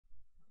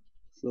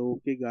So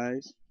okay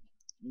guys,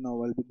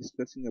 now I'll be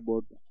discussing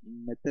about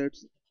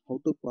methods,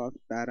 how to pass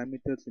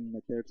parameters in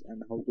methods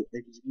and how to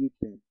execute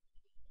them.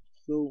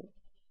 So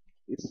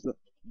it's a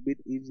bit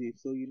easy.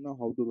 So you know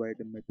how to write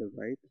a method,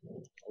 right?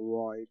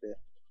 Void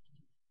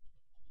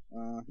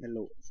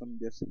hello, some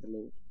just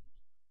hello,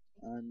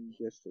 and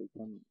just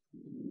open.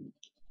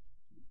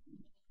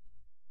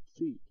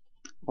 See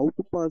how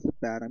to pass the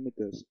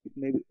parameters. It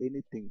may be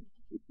anything.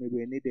 It may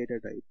be any data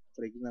type.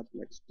 For example,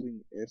 like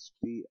string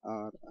string,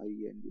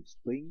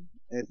 string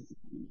s.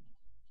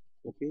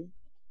 Okay,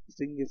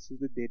 string s is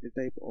the data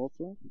type of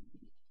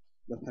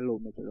the hello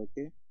method.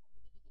 Okay,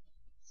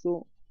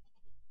 so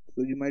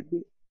you might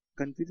be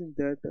confusing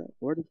that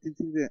what is this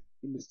is a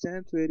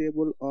instance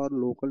variable or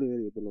local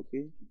variable.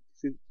 Okay,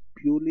 this is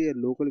purely a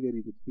local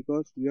variable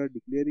because we are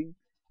declaring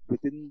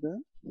within the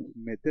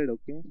method.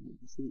 Okay,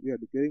 this is we are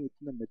declaring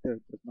within the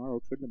method but not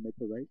outside the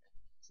method, right?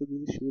 So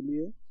this is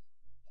surely a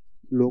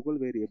local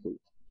variable.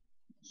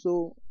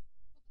 So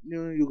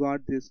you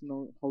got this.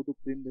 Now how to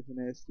print this in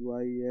s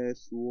y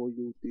s o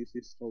u this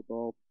is out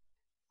of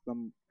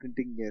some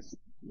printing s.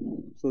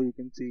 So you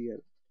can see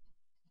here.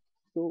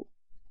 So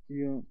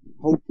yeah,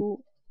 how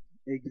to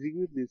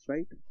execute this,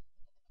 right?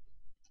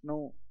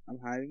 Now I'm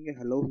having a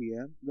hello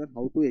here. Then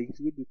how to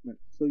execute this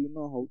method? So you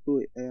know how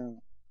to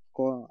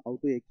how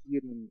to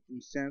execute an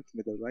instance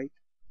method, right?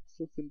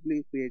 So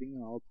simply creating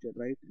an object,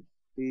 right?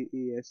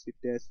 Test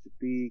test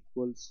t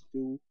equals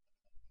to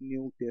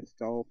new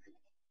test of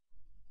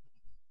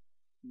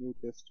new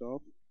test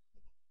of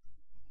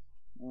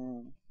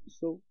uh,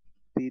 so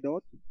t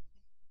dot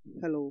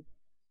hello.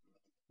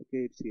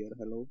 Okay, it's here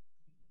hello.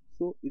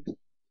 So it's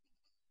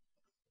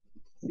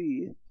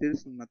see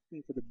there's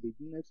nothing for the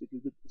beginners. It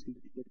will be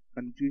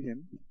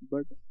confusion,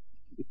 but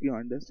if you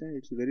understand,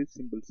 it's very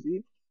simple.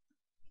 See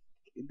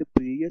in the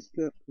previous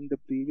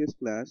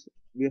class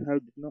we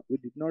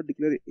did not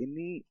declare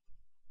any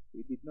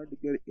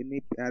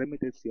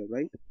parameters here,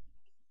 right?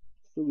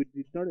 So we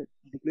did not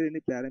declare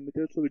any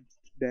parameters, so it's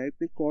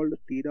directly called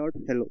t dot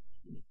hello,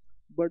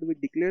 but we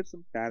declared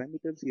some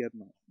parameters here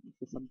now.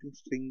 So something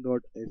string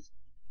dot s.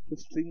 So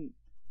string.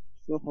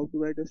 So how to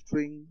write a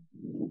string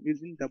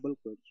using double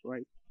quotes,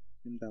 right?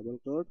 In double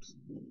quotes.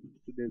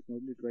 So there's no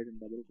need to write in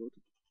double quotes.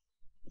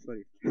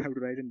 Sorry, I have to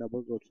write in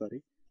double quotes.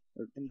 Sorry,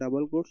 in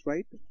double quotes,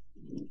 right?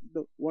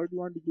 The what do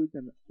you want to give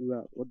the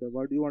what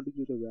do you want to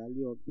give the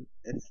value of the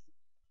s?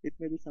 It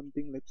may be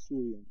something like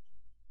Suryam.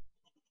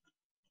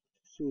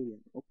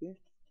 Okay.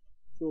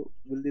 So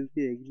will this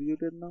be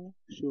executed now?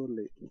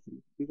 Surely,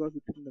 because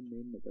it's in the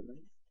main method,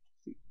 right?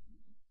 See,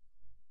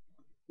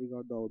 we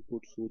got the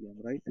output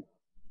Suryam, right?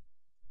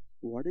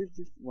 What is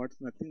this? What's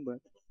nothing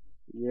but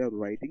we are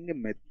writing a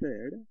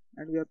method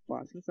and we are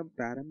passing some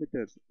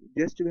parameters.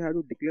 Just we have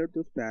to declare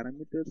those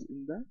parameters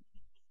in the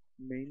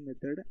main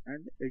method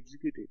and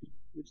execute it.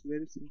 It's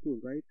very simple,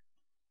 right?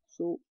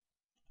 So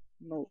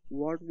now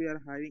what we are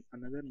having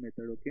another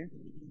method. Okay,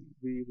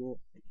 we go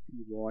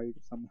void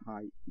some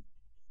high.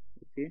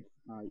 Okay,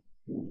 high,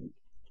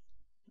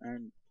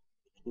 and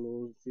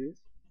close this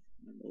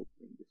and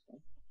open this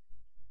one.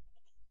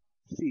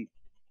 See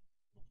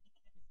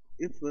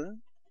if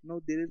now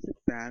there is a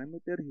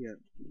parameter here.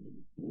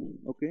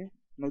 Okay,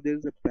 now there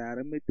is a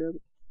parameter.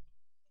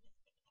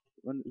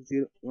 One is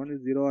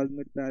zero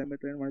argument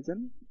parameter and one is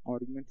an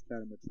argument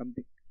parameter,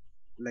 something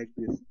like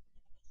this.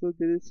 So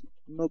there is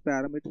no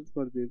parameters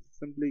for this.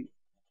 Simply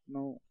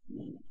now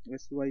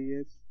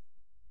sys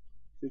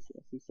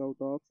sys out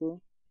of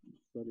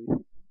sorry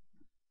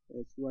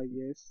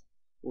sys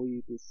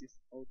oe2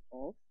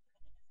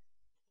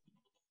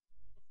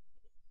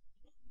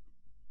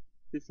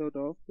 sys out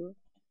of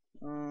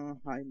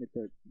high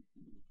method.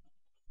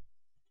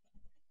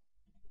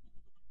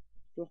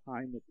 So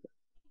high method.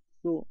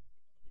 So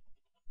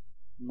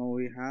now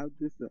we have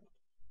this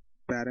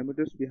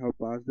parameters. We have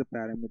passed the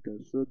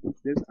parameters. So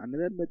there's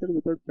another method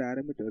without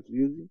parameters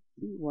using,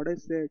 see what I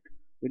said,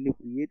 when you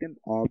create an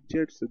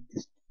object. So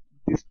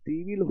this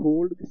t will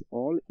hold this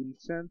all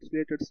instance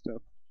related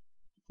stuff.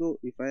 So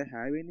if I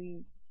have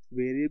any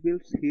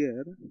variables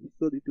here,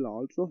 so it will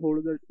also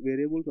hold the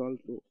variables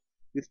also.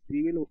 This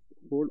t will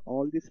hold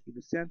all these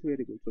instance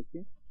variables.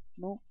 Okay,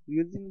 now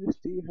using this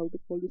t, how to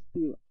call this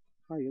t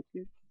high.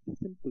 Okay,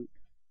 simple,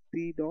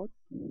 t dot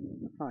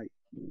high.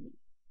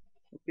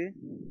 Okay,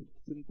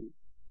 simple.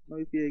 Now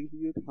if you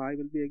execute, high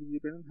will be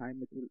executed and high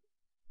method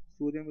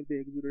Suryam will be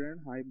executed and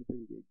high method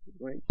will be executed,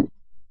 right?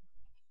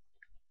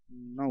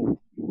 Now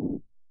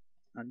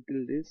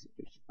until this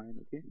it's fine.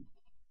 Okay,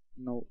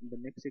 now in the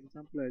next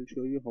example I'll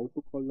show you how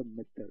to call the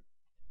method.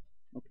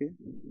 Okay,